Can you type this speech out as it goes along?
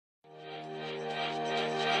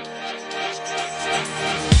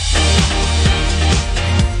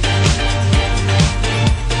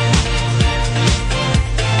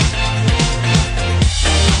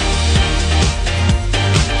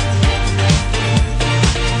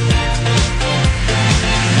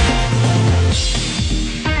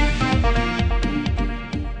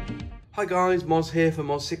guys, Moz here for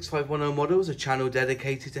Moz6510 Models, a channel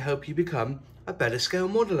dedicated to help you become a better scale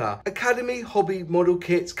modeler. Academy Hobby Model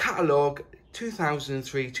Kits Catalogue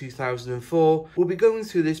 2003-2004. We'll be going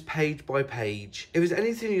through this page by page. If there's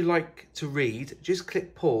anything you'd like to read, just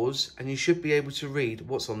click pause and you should be able to read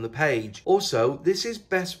what's on the page. Also, this is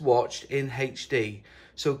best watched in HD.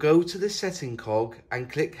 So go to the setting cog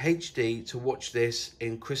and click HD to watch this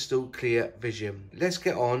in crystal clear vision. Let's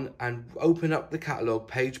get on and open up the catalogue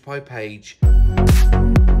page by page.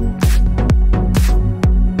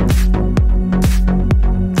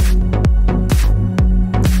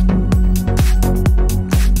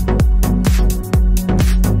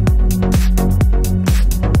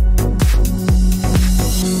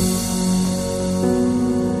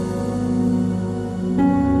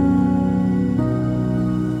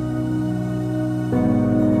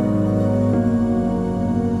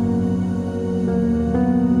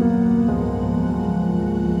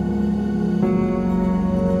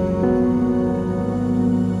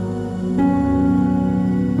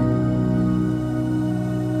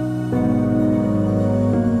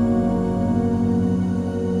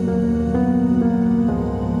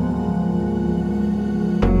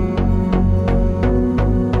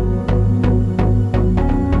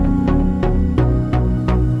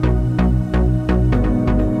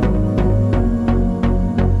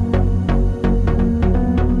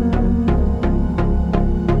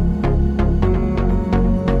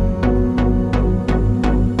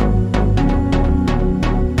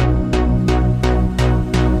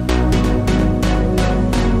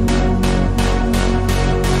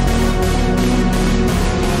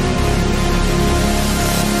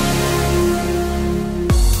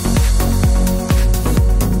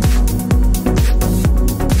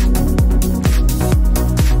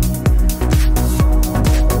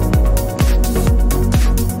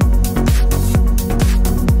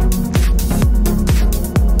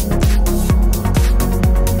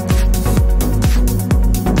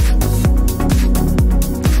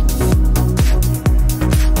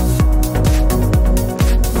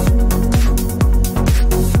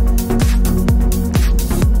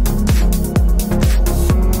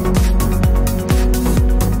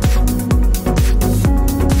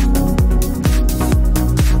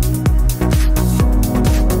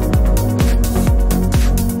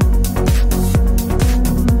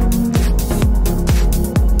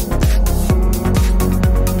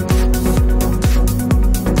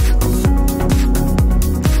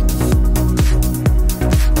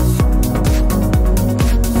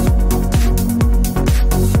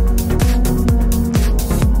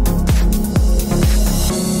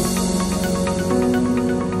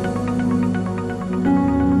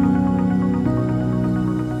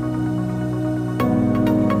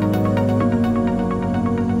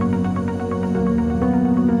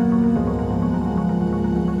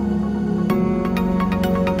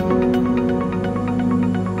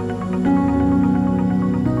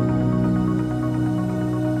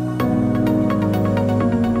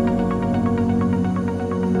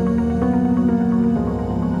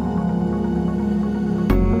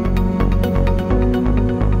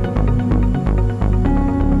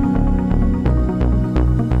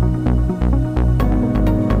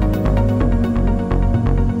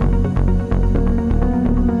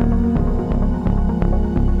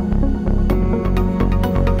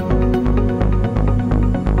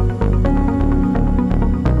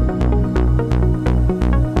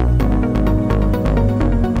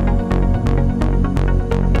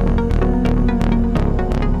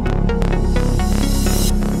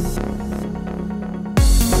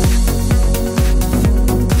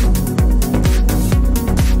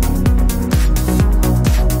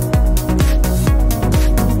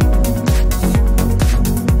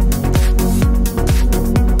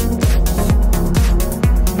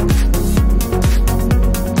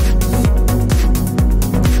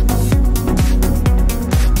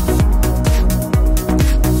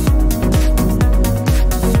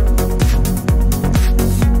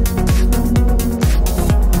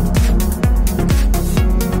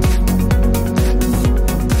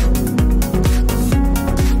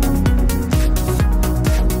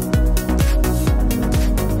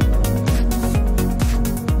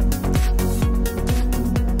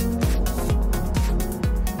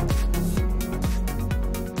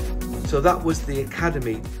 So that was the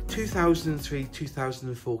Academy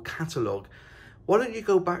 2003-2004 catalogue, Why don't you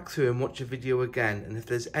go back through and watch a video again, and if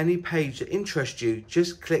there's any page that interests you,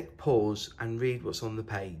 just click pause and read what's on the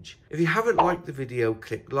page. If you haven't liked the video,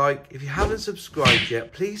 click like. If you haven't subscribed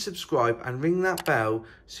yet, please subscribe and ring that bell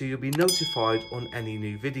so you'll be notified on any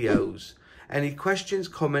new videos. Any questions,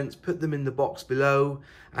 comments, put them in the box below,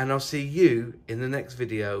 and I'll see you in the next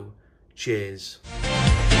video. Cheers.